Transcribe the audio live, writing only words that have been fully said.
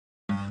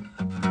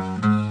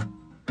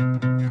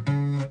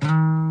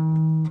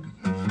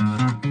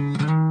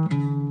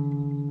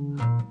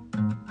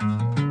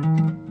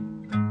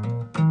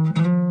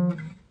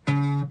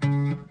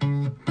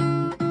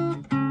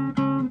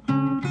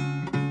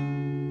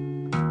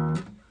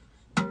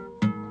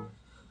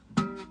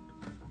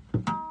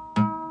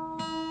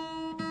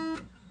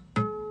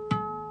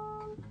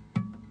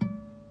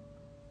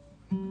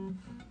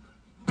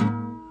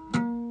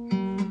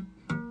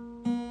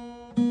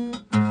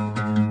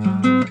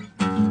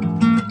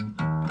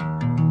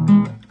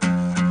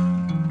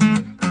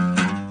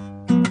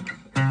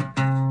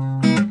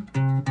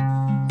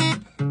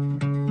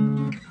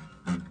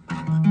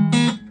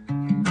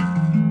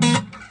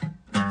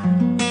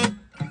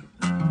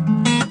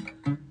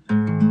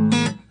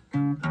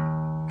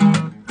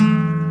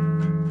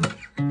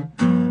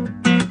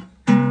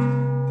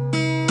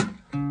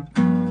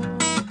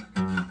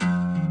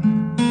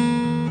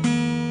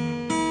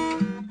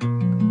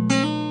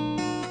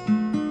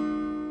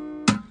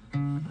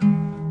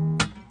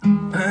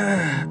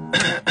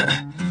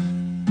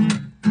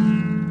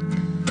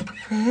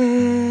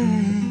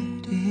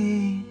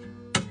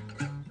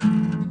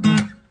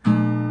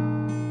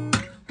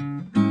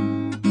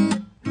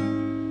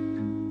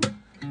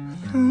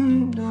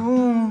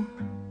No.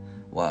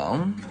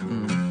 Well,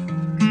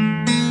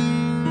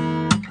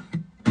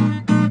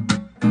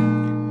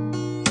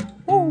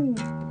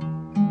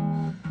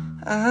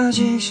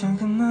 아직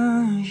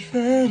잠깐만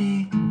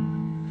ready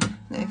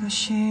내가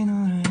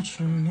신호를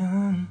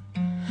주면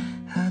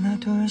하나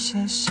둘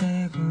셋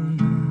세고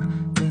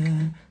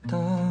눈을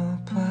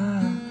떠봐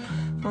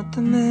뭐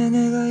때문에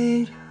내가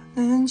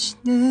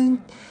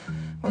이러는지는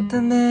뭐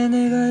때문에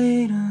내가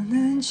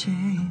이러는지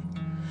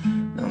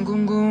넌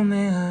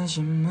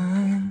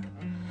궁금해하지만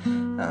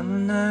아무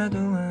날도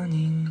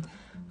아닌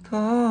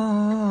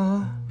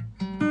거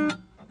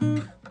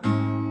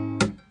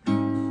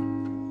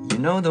You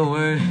know the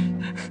word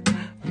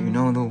You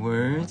know the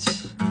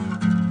words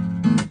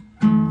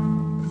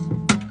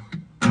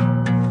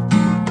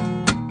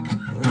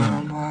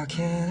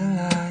Can't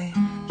lie,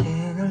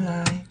 can't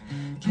lie,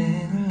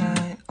 can't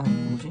lie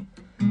뭐지?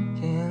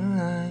 Can't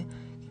lie,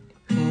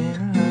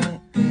 can't lie,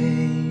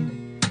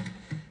 baby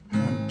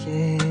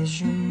함께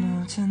해준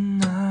모든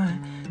날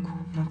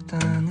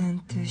고맙다는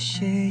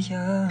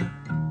뜻이야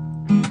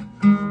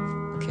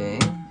오케이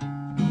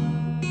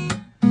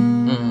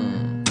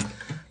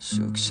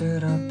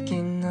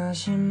쑥스럽긴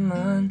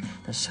하지만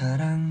날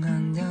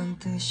사랑한다는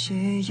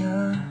뜻이야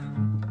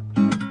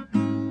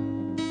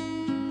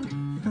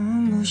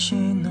눈부시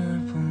널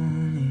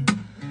보니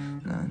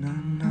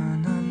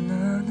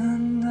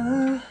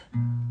나나나나나나나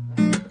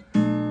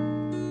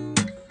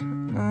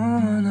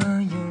너와 나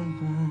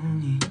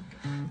영원히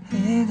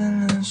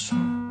해달라서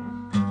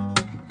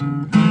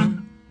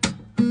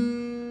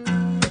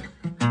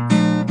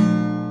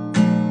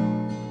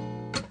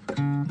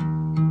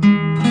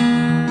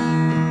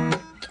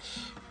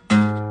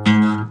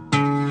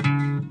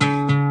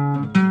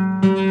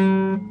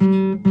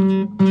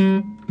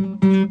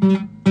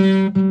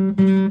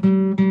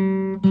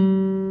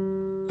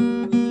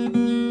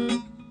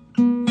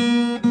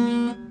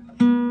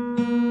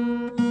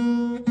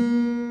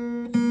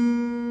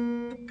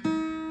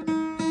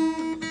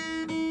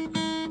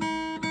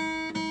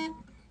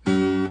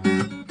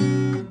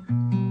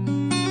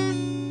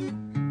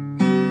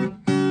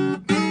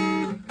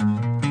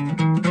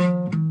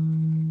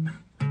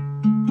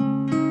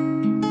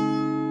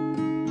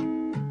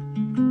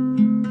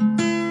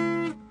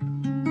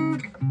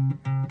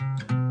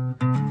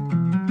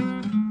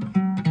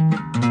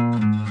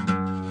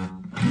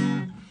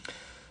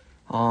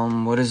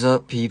What is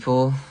up,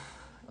 people?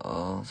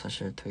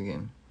 사실 되게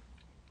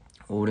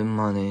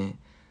오랜만에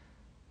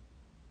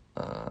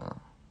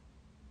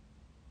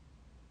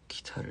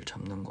기타를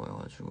잡는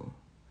거여가지고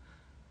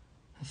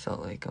I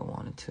felt like I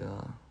wanted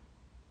to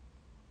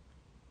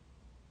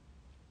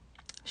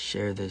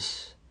share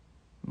this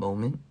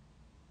moment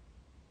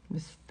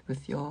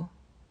with y'all.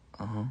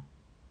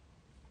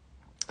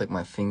 Like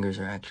my fingers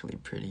are actually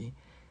pretty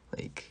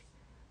like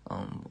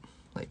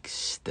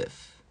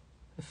stiff.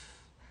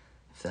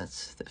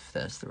 If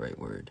that's the right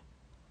word.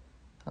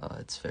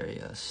 It's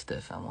very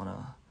stiff. I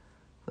wanna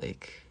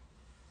like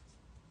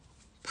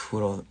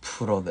풀어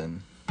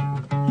them.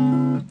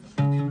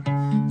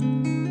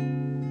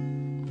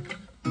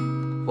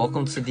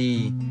 Welcome to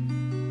the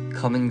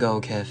Come and Go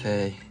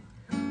Cafe.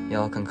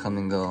 Y'all can come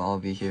and go. I'll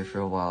be here for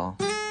a while.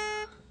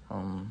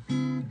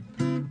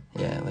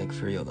 Yeah, like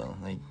for real though.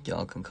 Like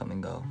y'all can come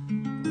and go.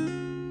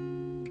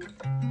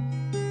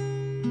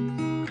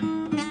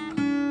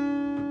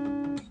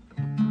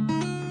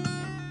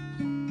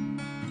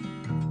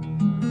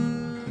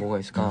 뭐가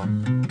있을까?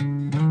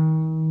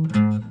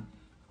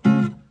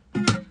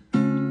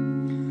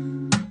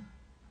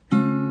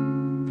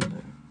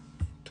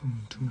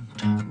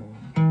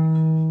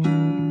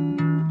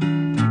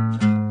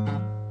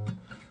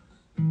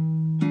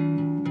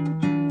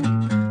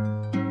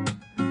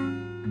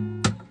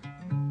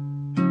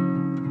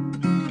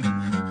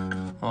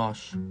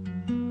 아씨.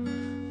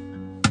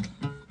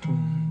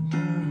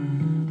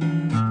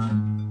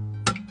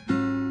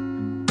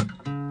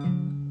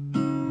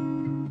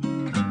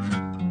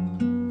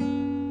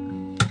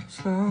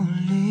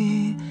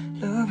 Slowly,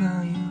 love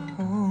how you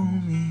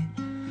hold me.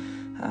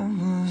 I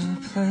was a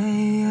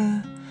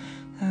player,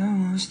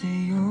 that was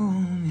the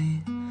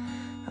only.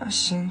 I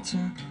sent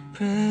a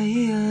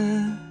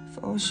prayer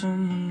for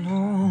someone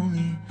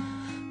holy.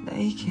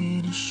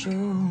 Naked to show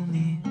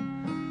me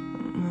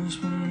what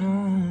must be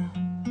known.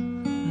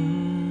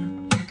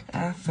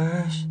 At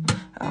first,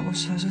 I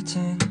was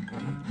hesitant,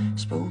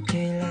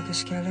 spooky like a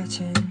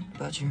skeleton.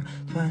 But you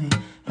 20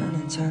 and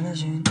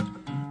intelligent.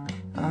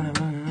 On and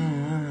on and on.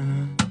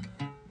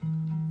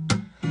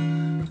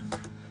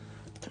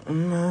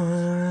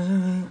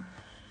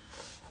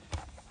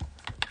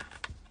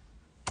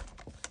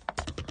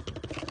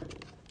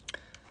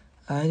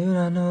 I do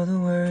not know the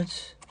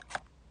words,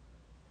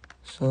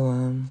 so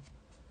I'm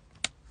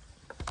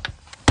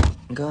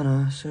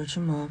gonna search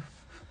them up.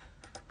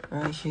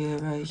 Right here,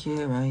 right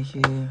here, right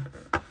here.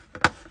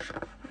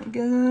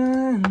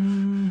 Again.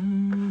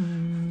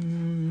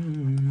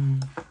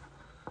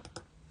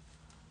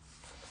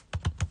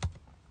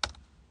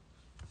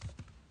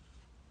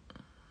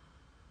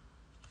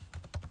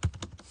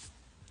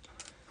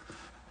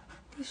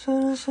 Guess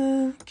what I'm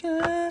saying,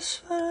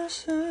 guess what I'm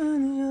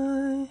saying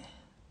is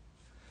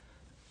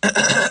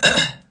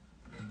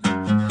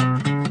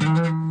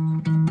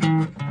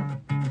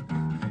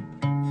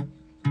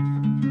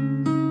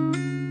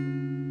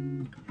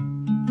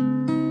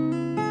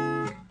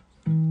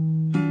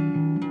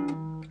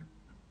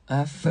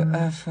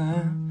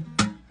Forever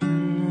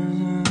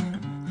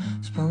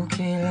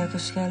spooky like a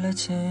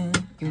skeleton.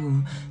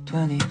 You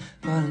 20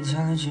 but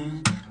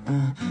intelligent.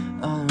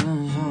 All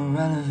so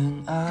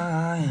relevant.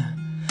 Yeah.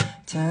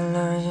 10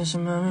 lines and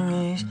some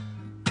memories.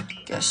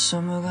 Guess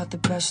someone got the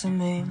best of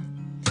me.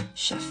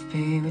 Chef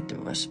P with the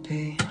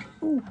recipe.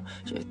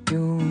 Just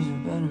you is a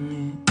better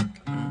me.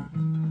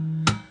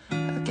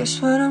 I guess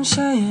what I'm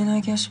saying,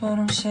 I guess what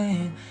I'm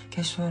saying,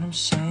 guess what I'm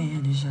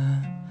saying is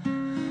I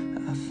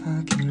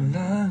fucking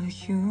love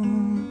you.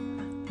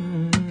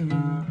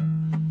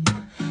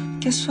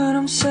 Guess what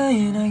I'm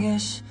saying, I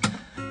guess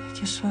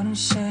what I'm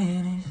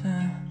saying is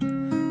I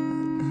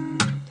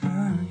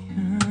love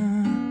you.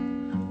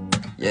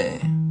 Yeah.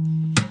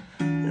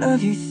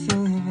 Love you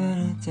through the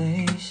better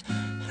days,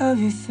 love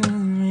you through the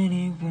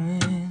rainy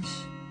winds.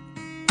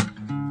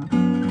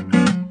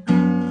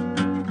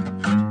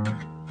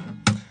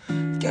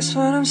 Guess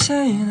what I'm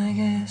saying, I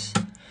guess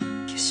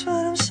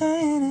what I'm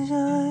saying is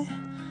I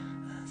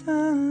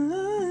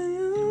love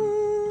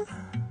you.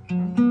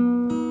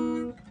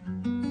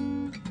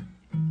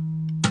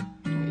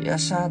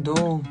 Yes, I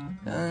do.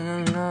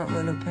 Not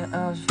with a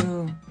penthouse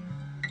view.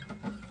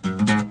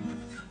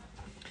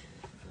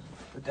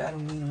 But that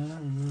don't mean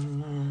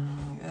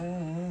yeah.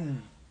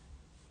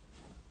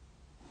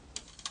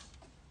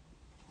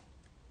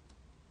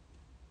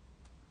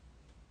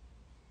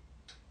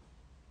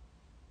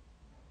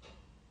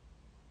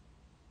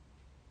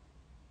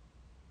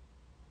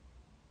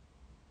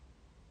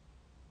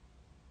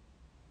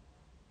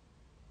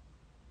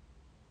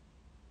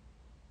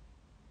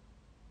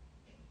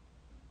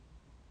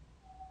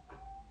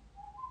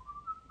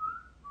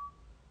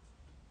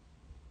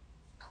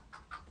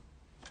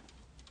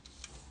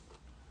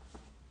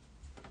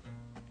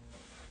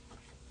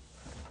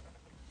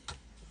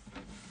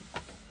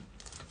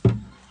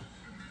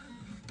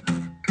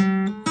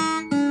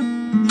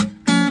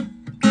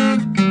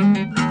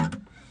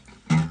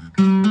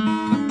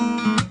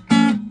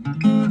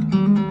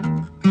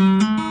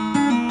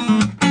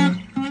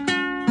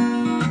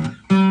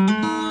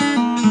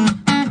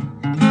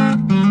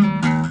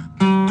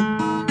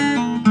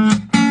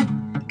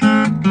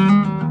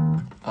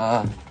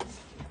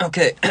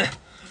 Okay.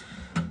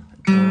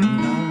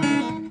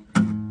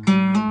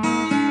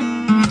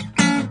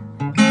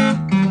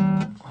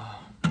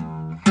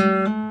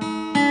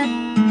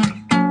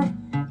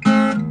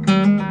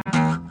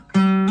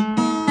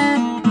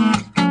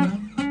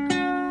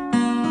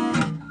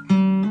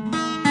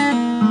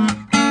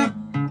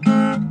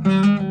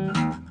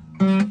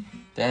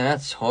 Damn,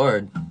 that's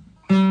hard.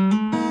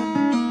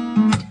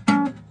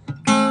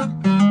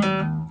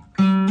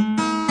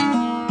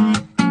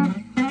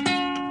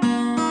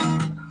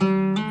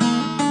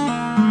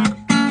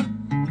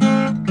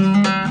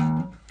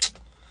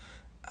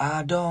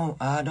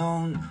 I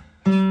don't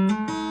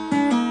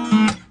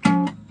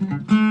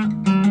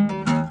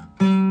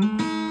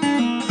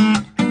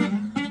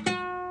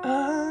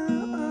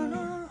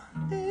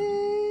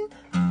need.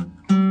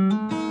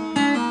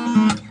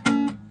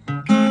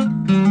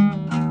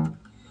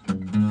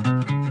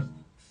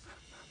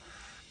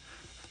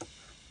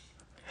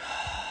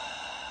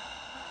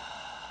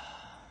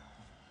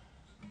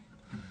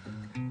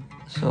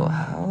 So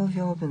how have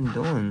y'all been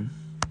doing?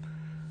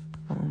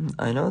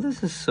 I know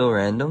this is so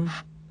random,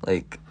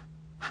 like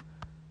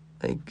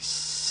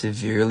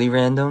severely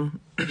random.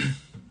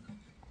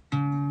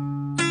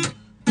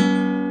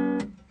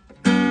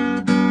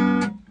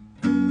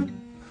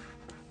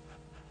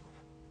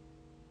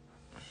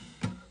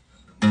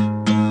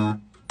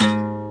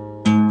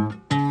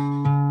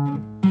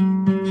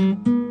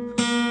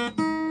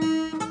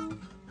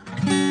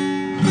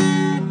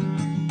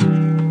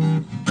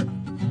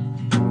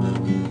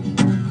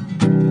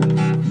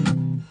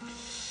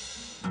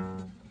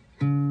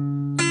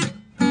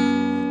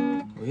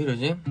 왜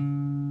이러지?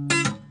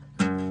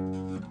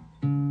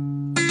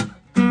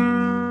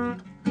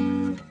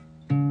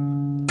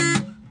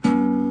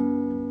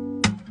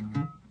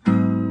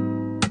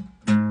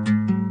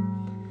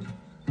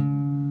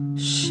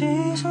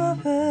 She's my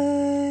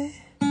baby.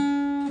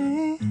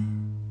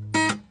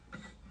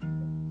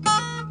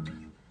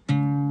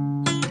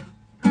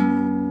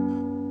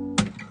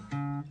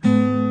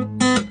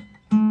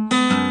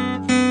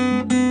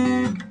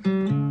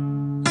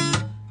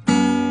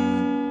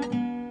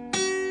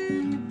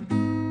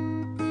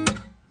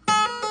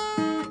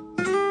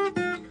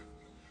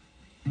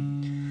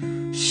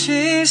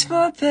 She's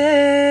my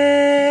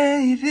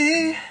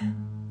baby.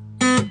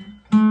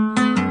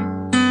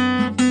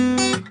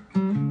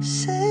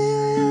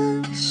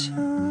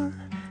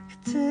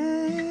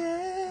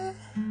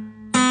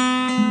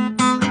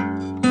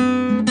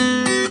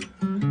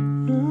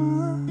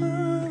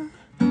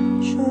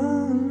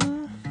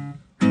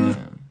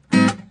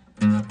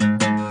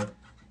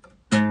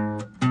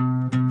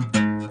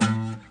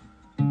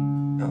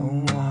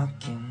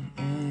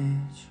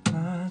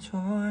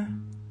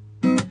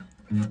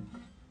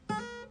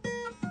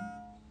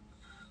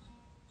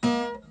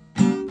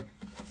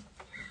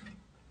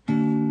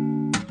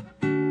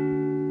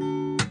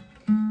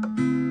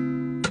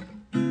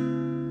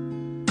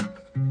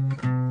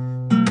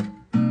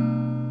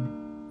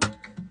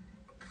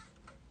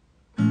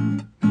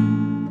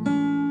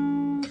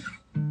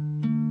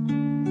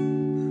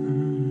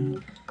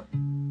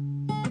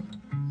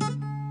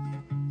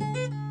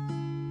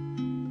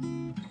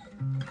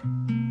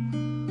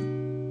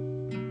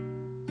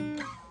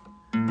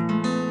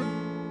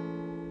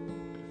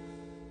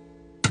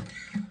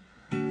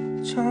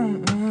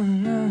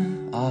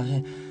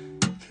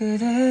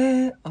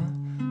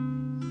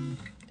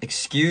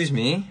 Excuse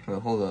me.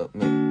 Wait, hold up.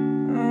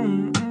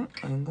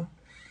 아닌가?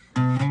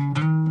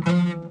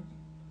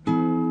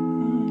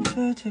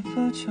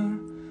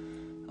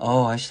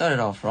 Oh, I started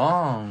off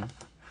wrong.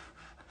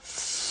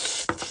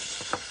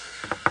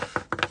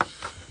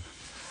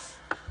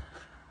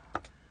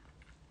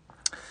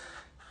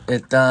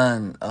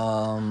 일단,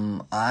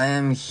 I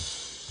am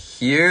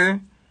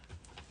here.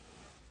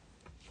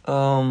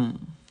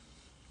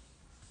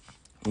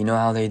 You know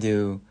how they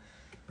do,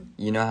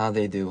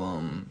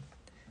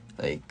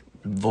 like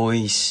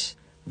voice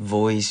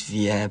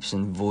VApps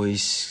and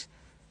voice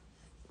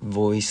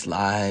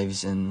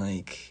lives and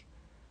like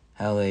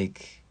how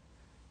like,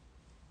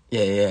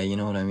 yeah, you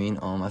know what I mean?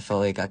 I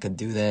felt like I could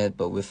do that,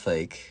 but with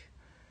like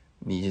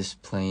me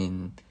just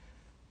playing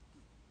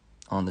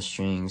on the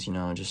strings,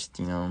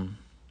 just,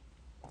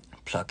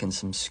 plucking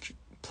some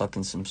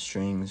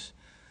strings,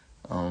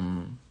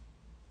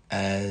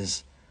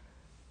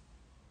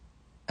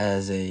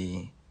 as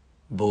a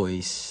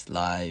voice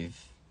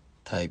live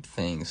type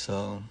thing,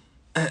 so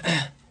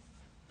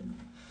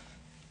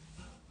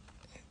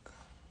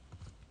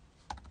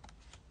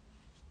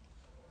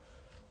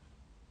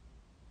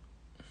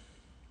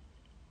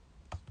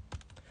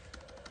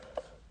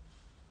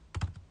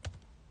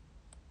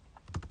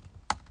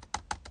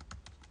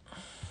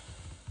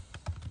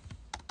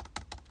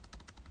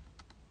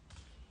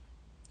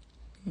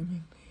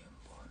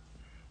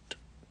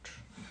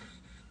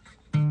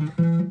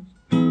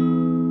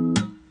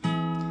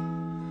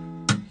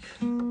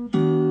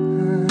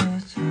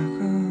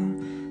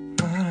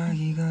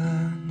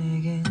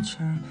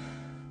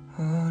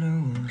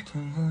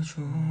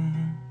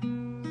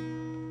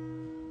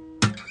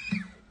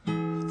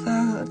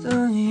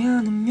다가더니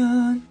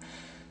않으면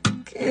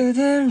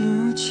그댈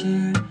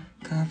놓칠까봐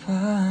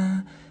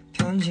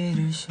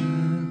편지를 쓰고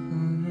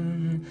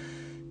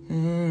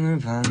을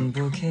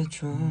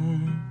반복해줘.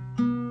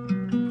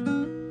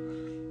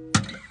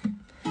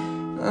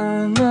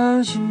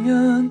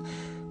 넘어지면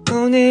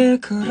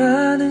운일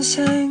거라는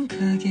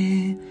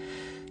생각에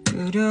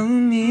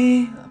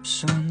두려움이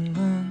앞선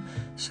건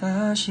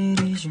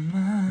사실이지만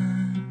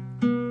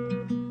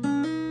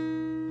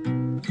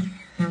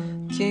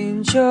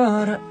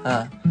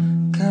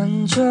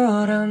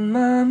간절한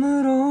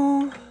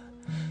마음으로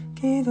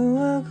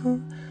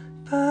기도하고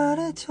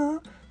바랬던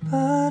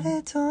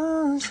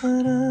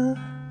사람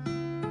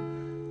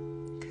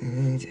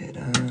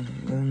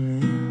그대라는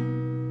거는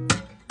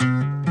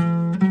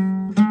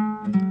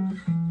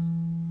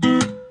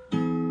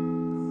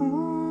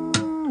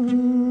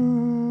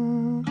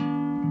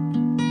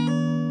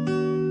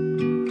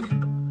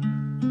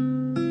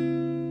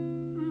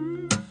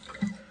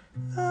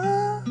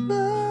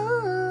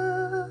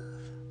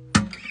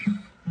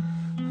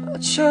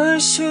어쩔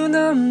순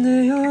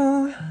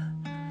없네요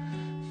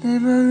내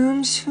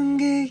마음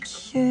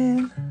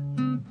숨기기엔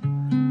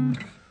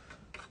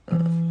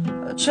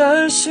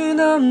어쩔 순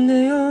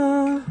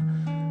없네요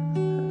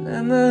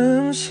내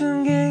마음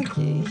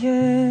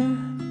숨기기엔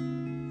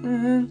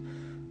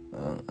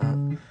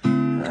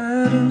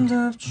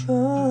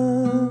아름답죠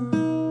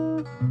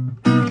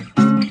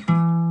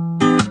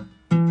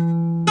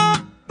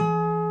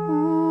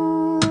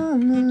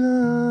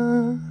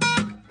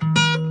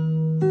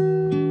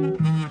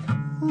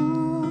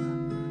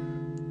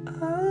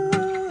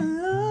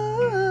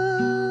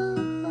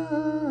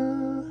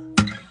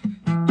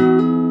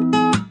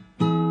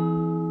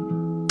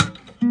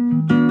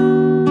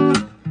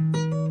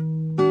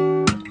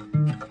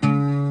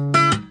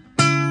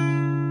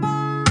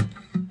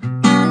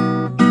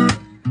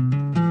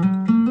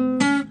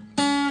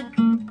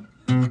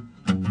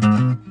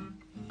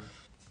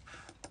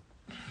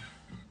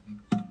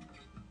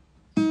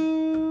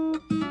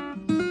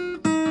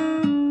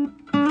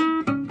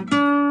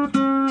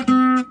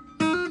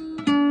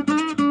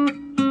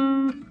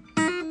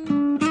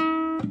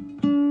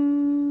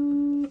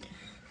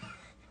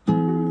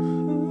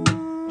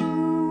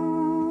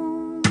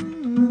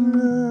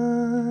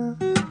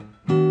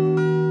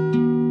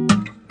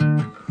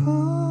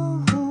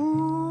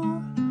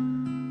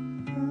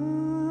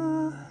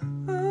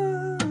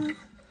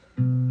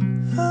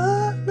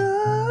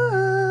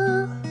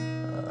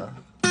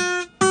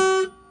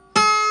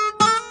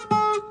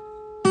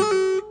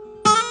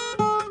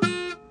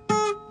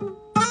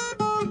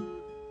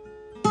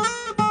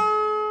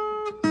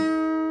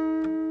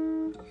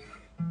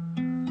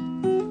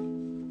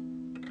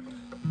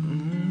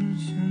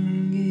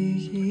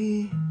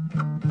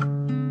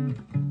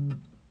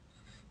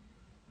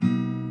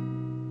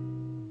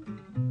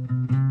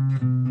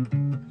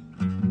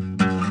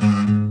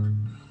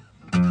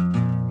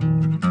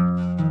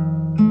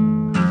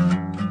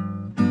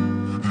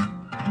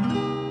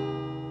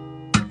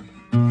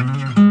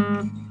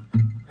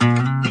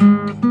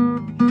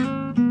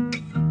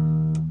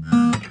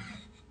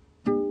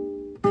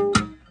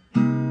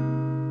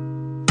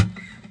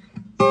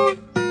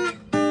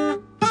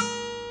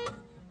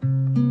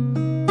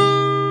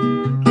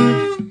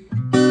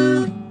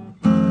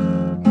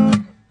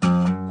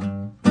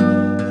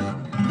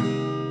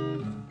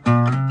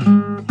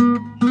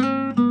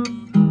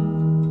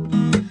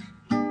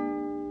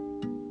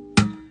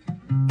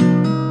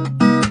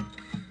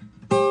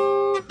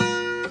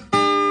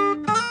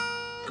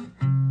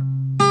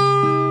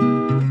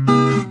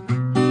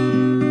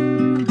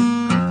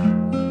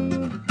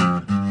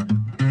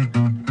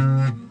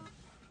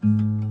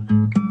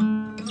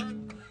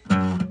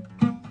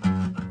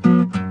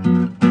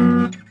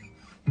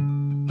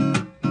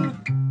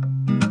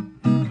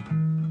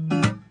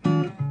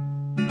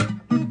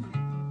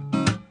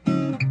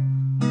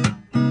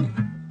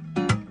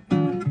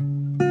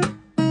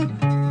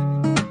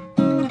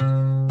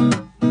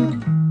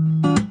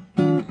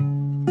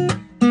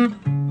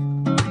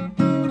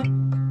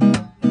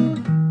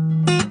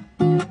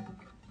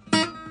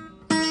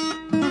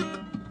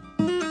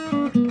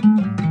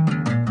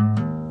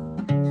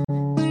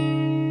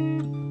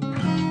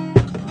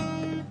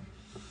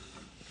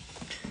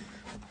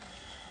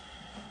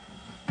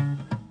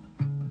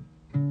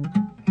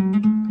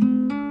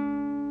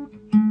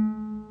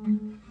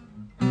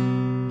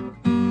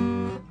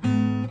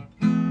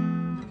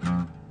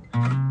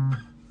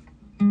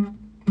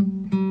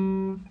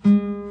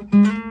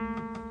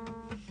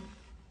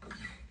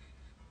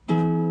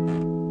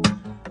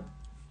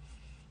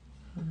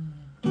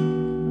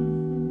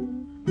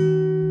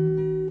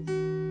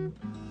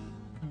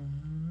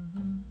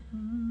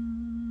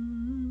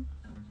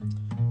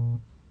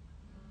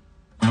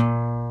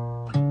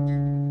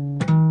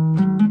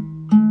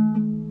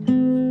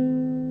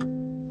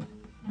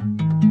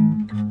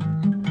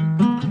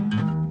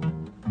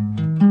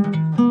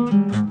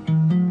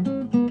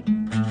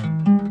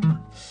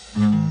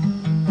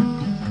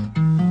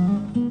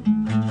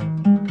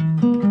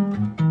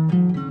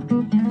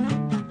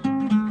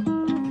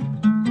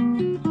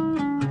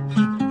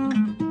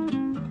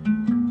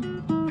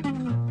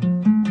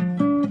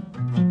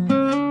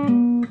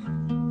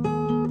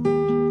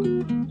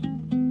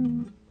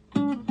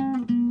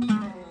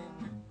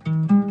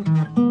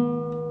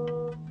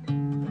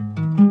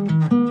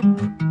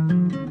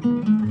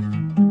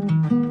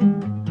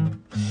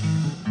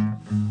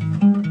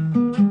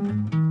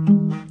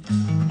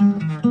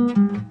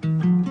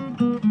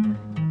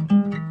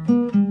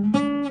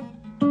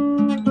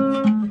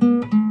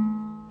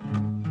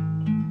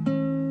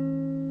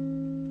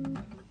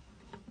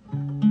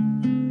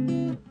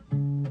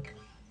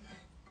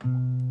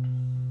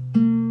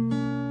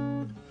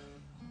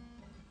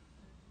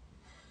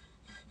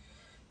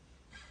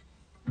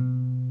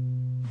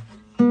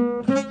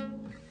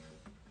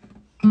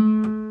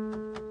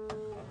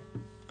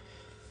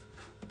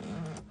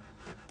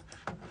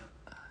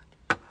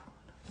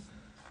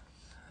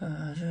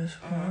I just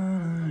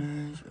wanna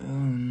let you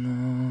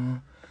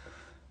know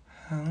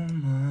how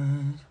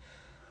much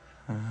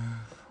I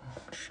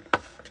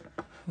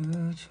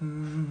want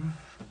you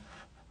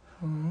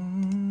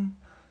to.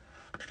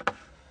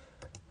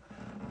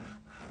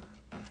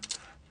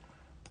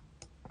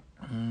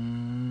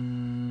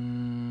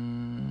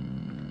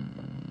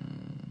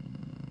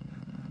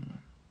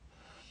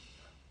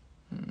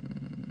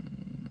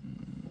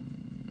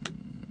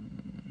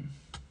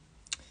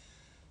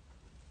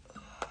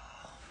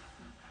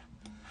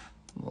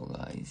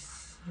 뭐가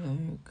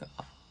있을까?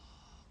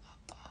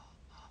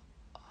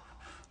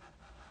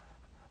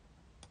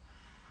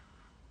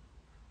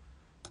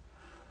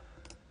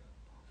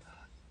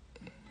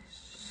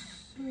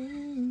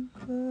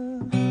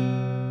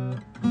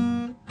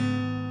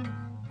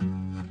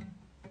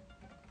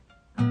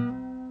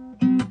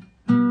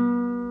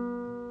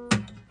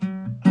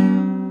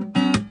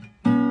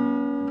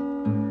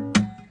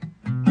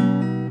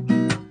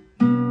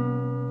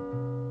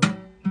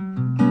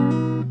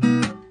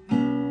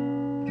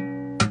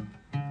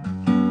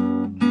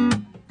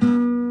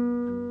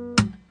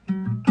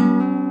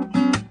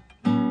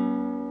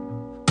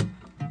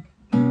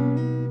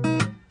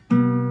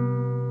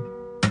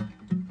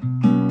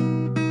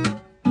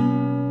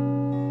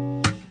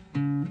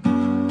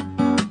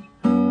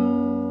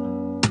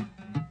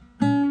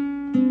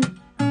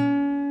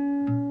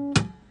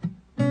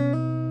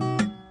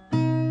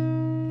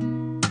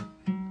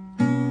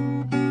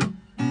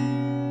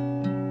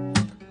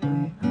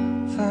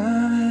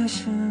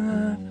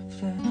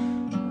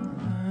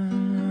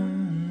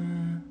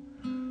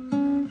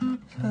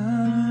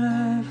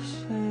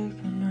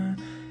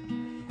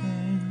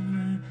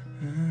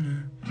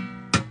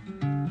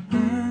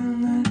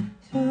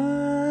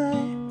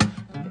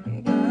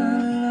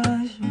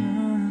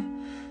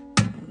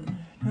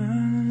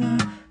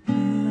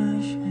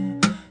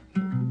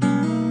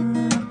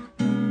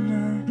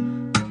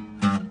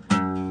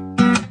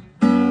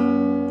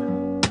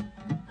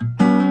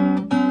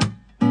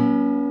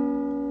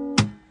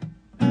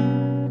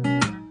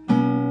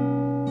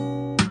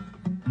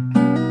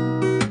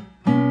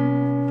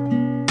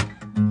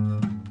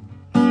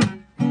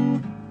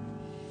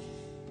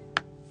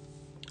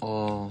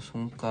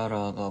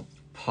 손가락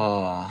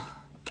아파.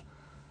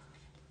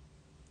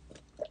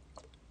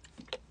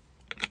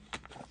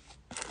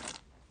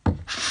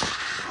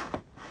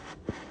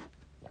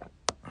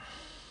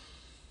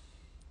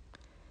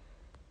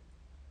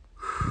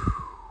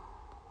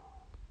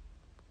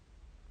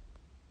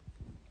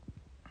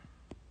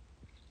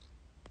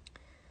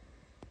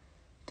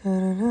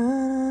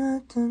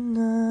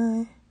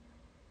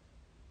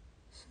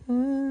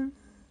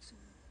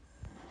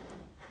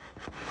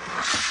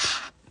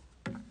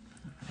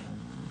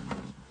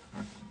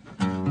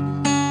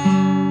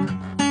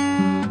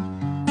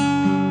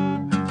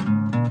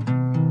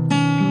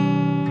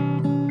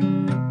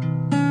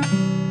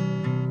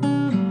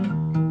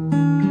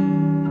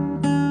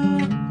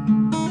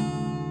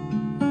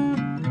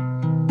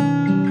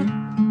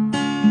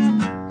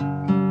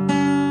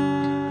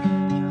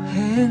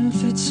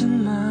 Fits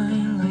in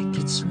mine like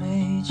it's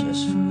made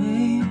just for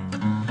me.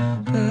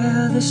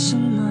 Yeah, this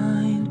in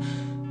mine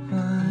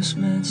was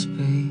meant to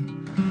be.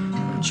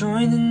 I'm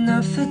joining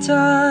up the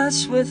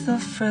dots with the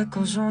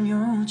freckles on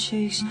your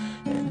cheeks,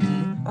 and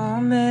it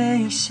all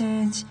makes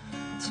sense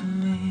to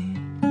me.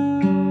 I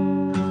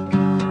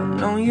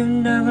know you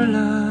never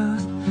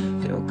loved,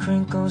 feel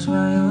crinkles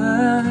while you're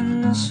out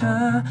in the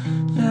sun.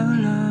 Never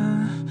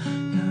loved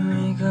the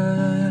wrinkle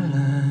of your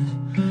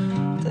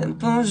life,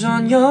 dimples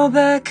on your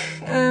back.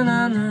 And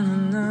I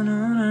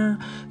know,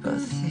 but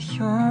they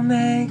all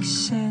make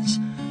sense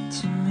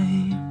to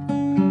me.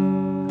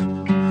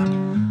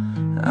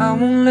 I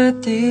won't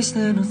let these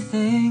little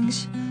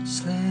things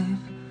slip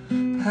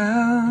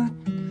out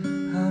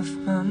of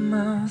my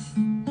mouth,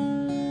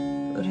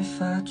 but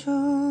if I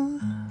do,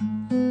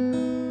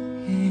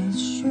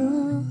 it's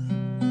you.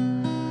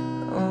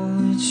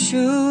 Oh, it's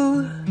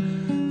you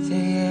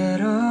they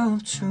add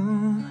up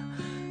to.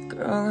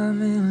 Girl,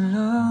 I'm in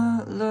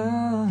love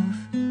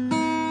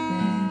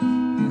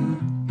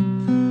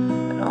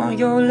all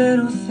your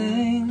little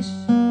things.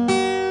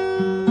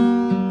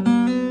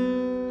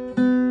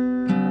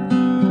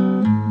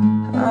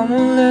 I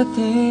won't let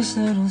these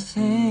little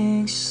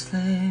things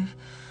slip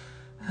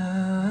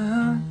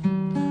out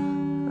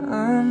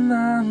of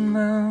my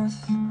mouth,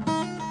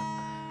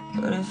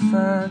 but if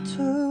I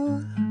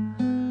do,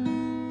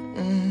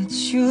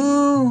 it's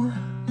you.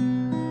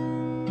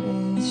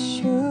 It's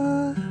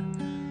you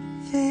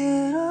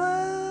that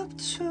up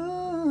to.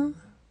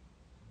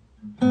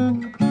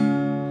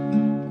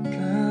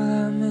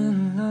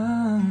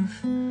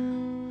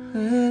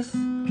 With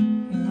you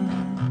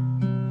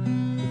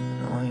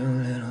and all your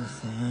little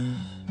things.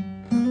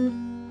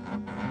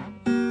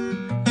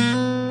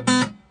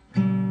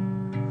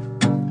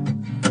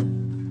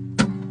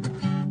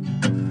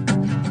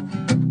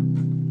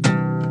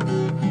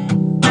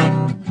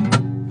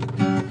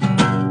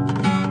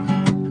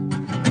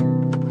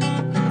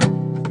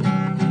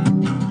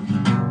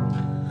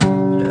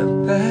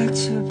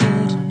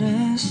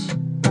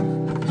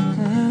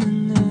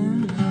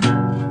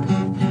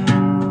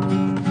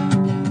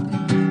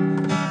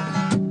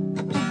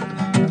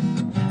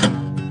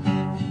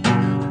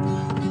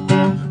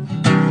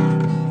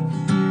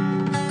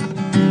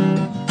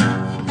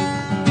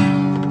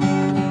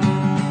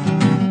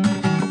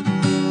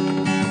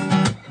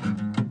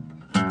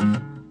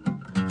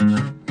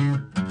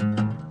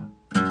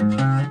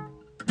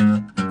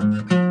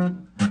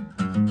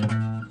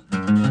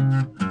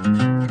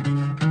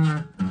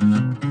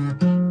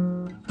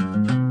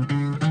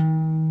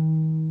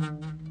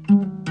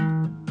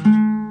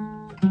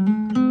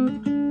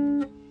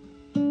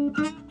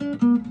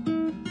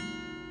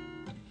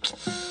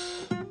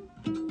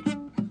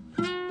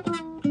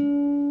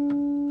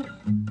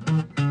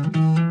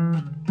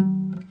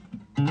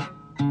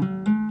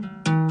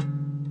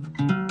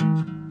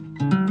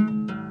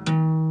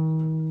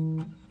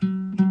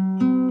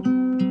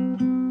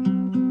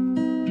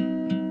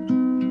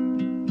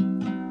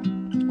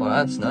 Well,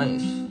 that's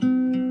nice.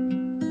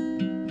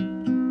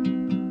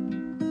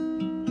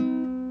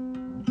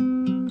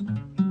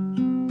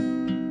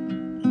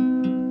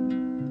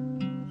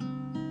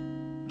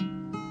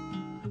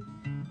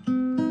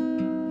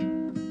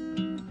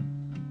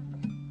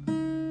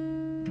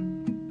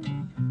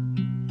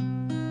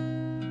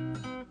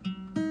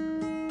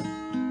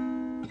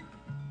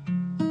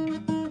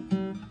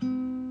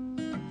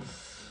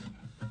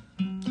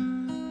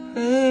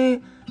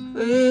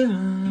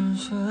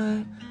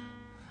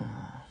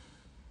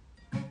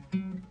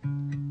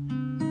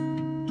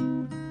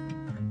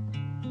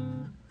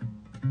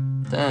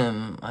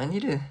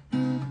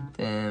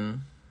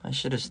 Damn, I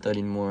should have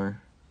studied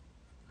more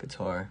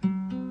guitar.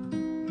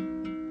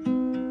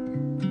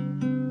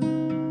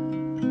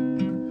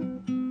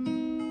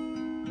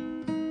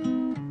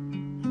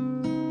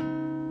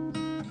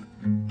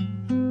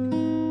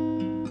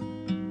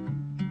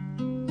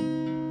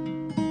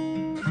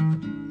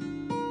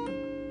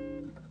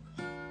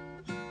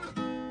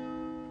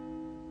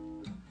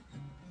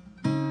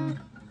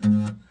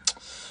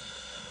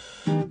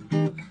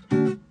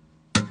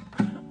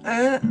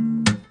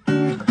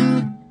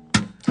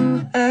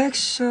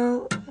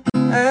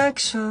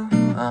 EXO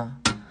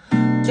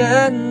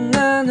yeah,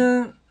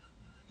 나는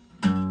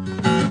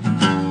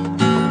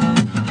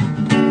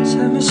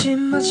잠시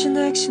마친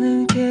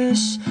X는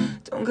kiss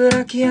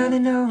동그랗게 안에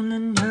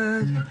나오는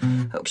hug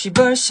혹시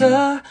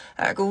벌써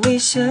알고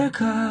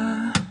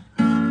있을까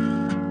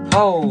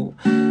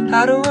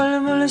하루 원래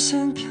몰래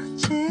쓴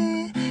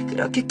편지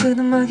그렇게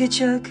끝음하게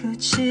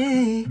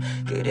적었지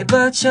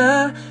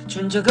그래봤자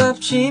준 적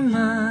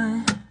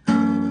없지만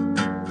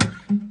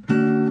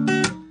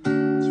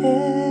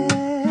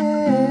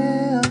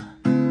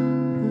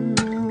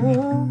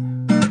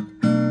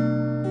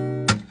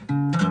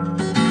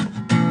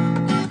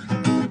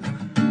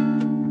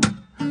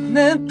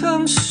내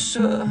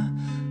품속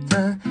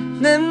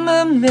내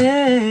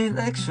맘에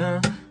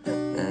렉션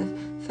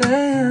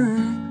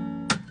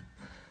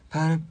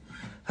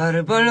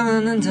발을 벌려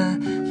웃는다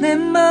내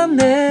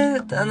맘에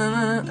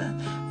따나나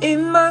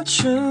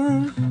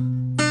입맞춤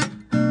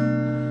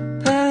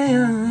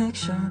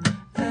액션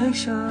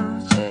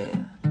yeah.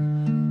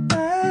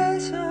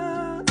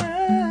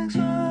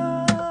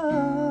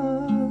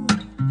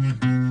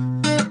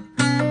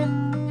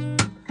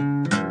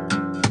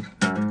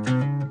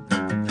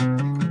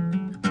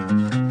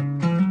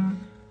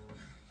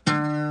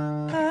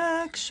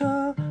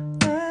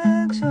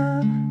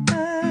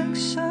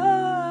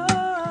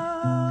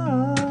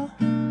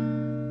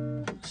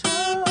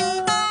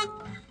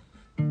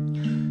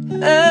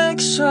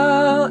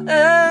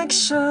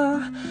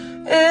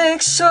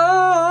 EXO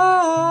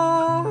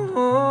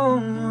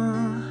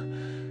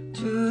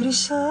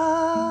둘이서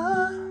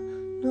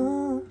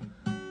no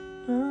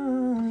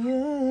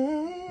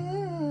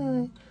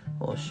yeah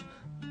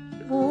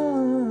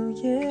oh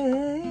yeah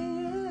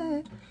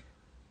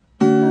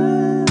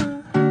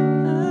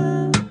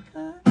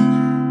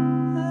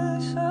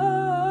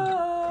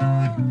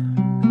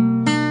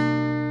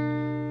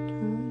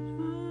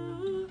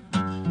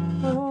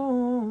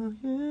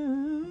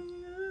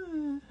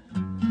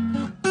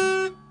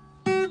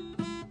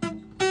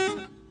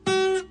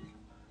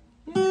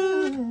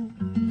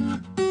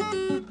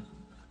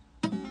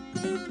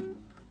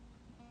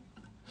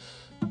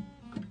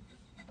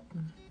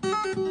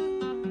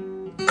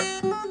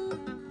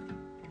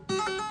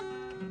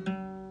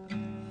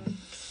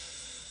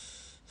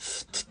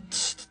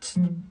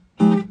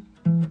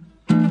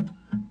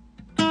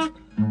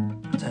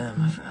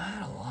Damn, I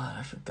had a lot.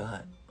 I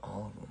forgot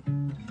all of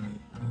them.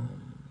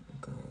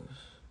 It goes.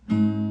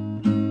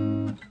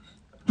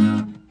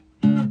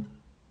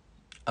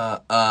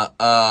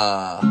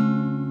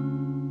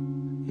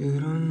 You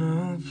don't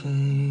know,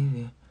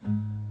 baby,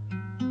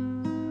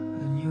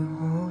 when you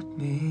hold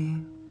me,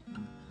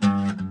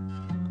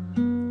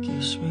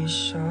 kiss me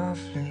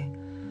softly,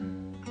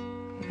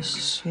 it's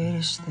the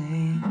sweetest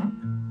thing.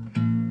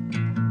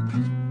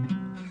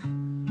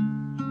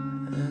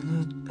 And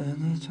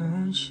it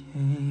don't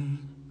change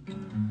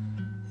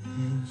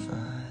if I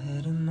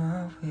had it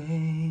my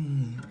way.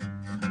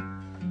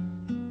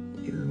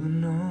 You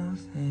know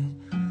that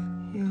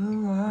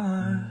you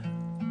are.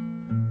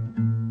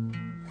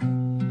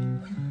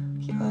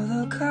 You're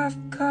the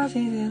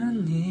coffee that I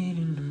need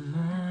in the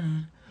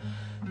morning.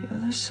 You're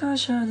the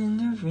sunshine in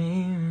the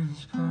rain when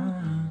it's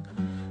pouring.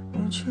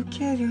 Won't you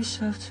give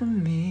yourself to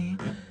me?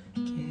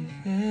 Give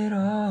it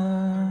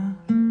all.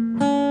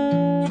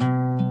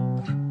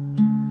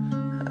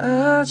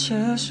 I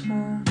just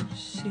want to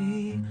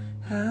see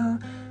how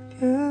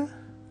you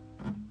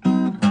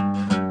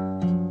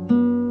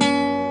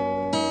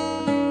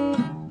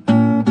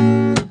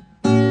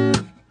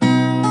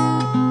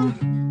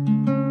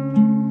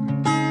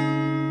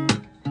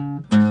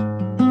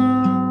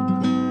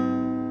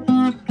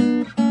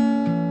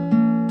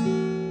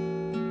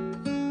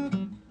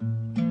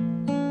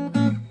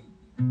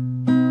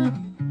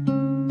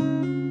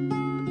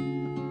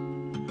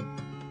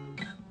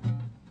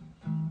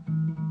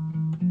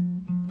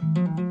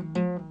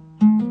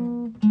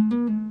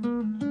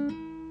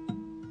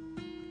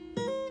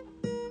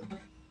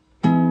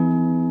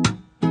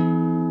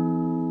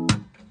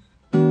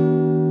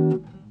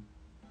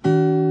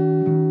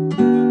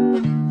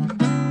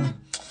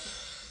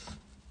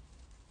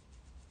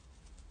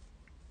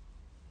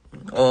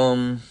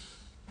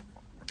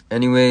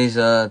Anyways,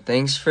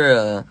 thanks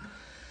for,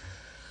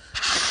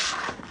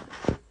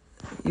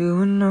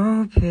 You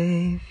know,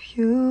 babe,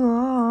 you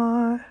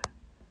are.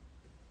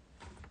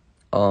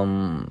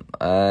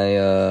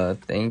 I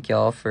thank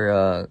y'all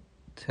for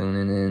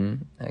tuning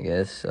in. I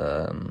guess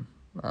I'm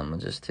gonna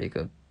just take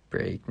a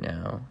break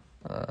now.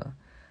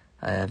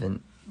 I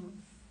haven't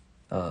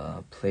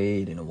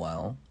played in a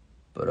while,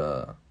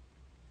 but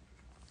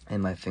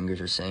and my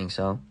fingers are saying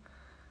so.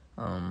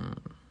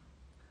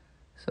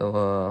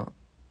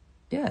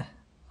 Yeah.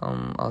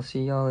 I'll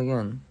see y'all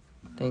again.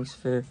 Thanks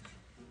for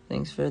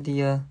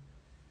the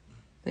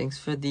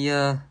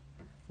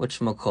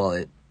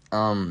whatchamacallit.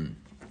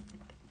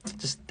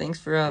 Just thanks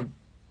for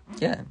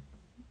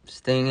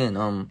staying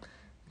in.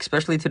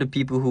 Especially to the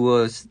people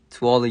who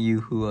to all of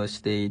you who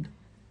stayed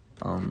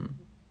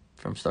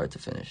from start to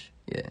finish.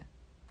 Yeah.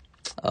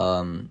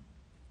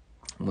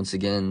 Once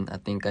again,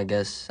 I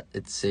guess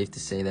it's safe to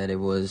say that it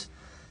was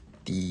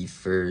the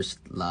first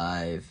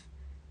live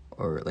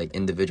or like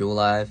individual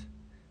live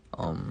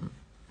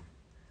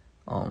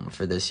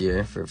for this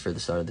year, for the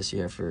start of this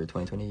year, for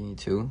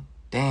 2022.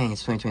 Dang,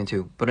 it's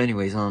 2022. But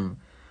anyways,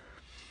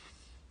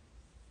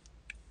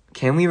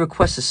 can we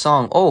request a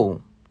song?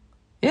 Oh,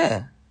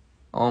 yeah.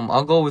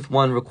 I'll go with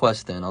one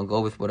request then. I'll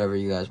go with whatever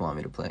you guys want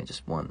me to play.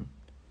 Just one.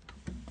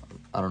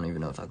 I don't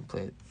even know if I can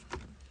play it.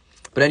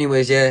 But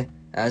anyways, yeah,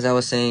 as I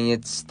was saying,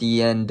 it's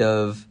the end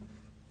of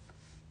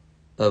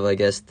I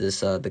guess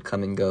this the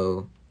Come and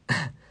Go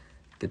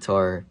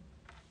guitar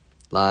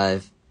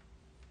live.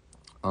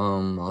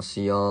 I'll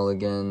see y'all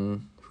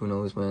again, who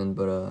knows when,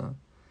 but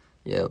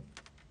yep.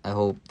 I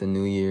hope the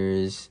new year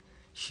is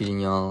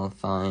treating y'all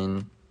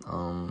fine.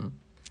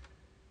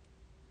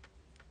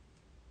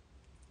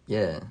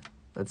 Yeah.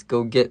 Let's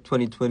go get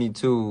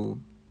 2022.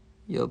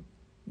 Yup.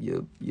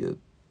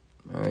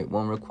 Alright,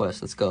 one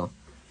request. Let's go.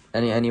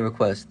 Any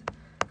request.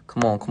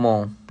 Come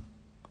on.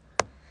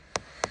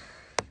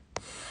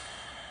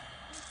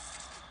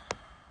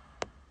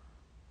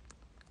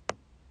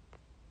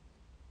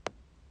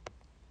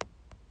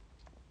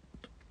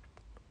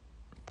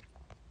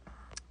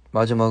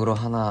 마지막으로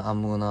하나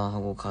아무거나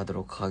하고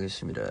가도록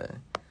하겠습니다.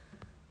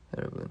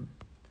 여러분.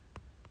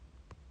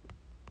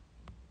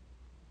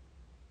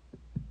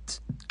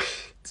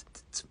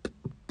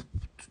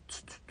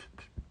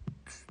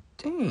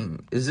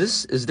 Dang,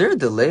 is there a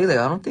delay? Like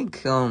I don't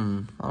think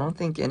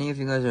any of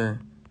you guys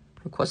are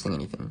requesting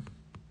anything.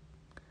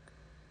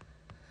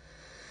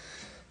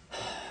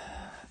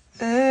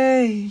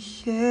 Hey,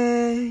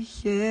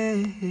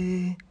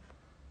 yeah.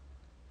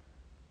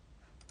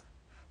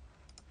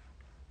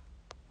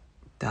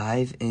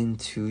 Dive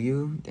into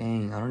you?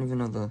 Dang, I don't even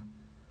know the...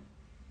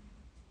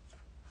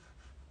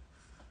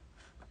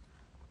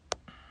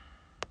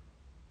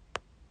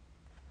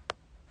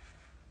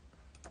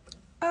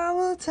 I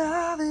will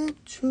dive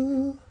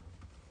into.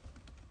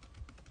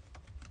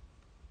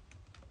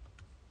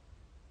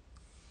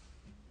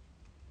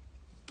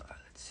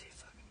 Let's see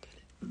if I can get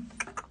it.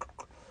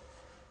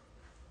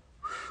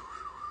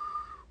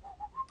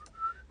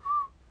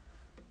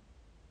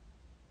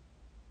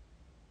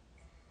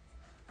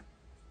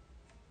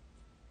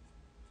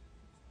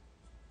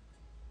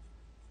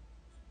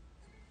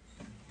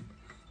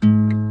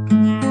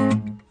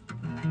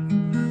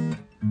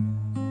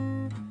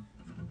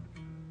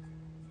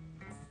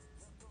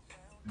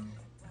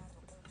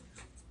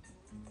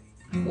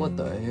 What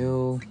the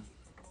hell?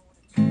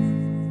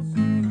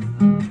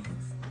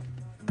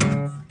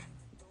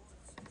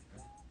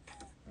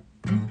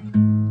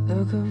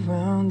 Look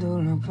around,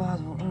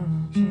 둘러봐도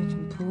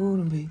좀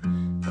푸른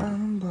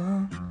빛나는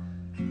밤.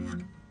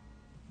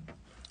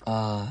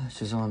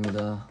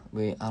 죄송합니다.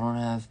 Wait, I don't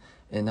have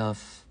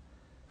enough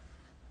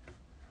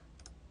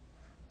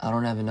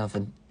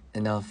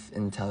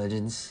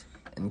intelligence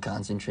and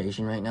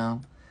concentration right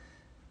now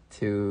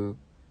to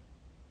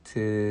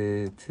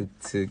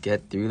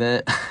get through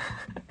that.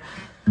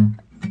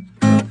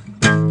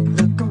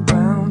 Look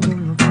around,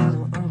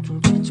 둘러봐도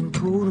엄청 짙은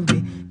푸른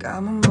빛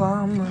까만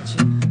밤 마치.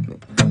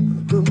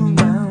 Look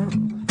around.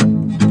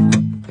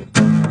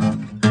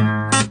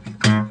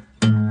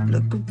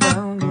 Look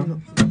around,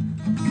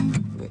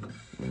 Wait,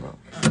 no.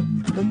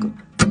 look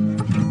around.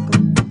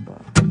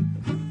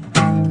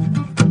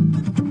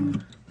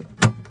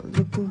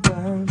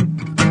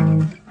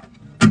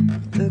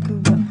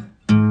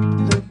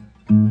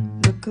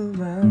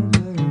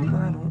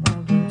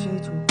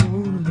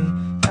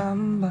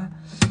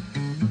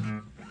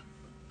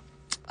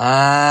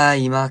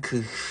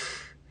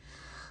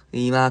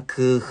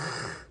 이마크.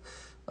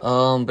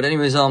 But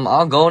anyways,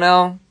 I'll go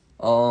now.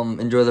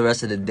 Enjoy the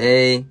rest of the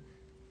day.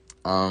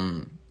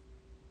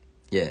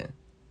 Yeah.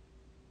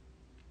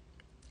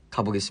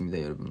 가보겠습니다,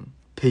 여러분.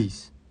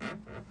 Peace.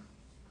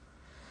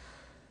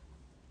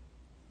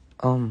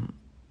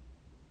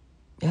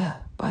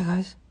 Yeah, bye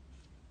guys.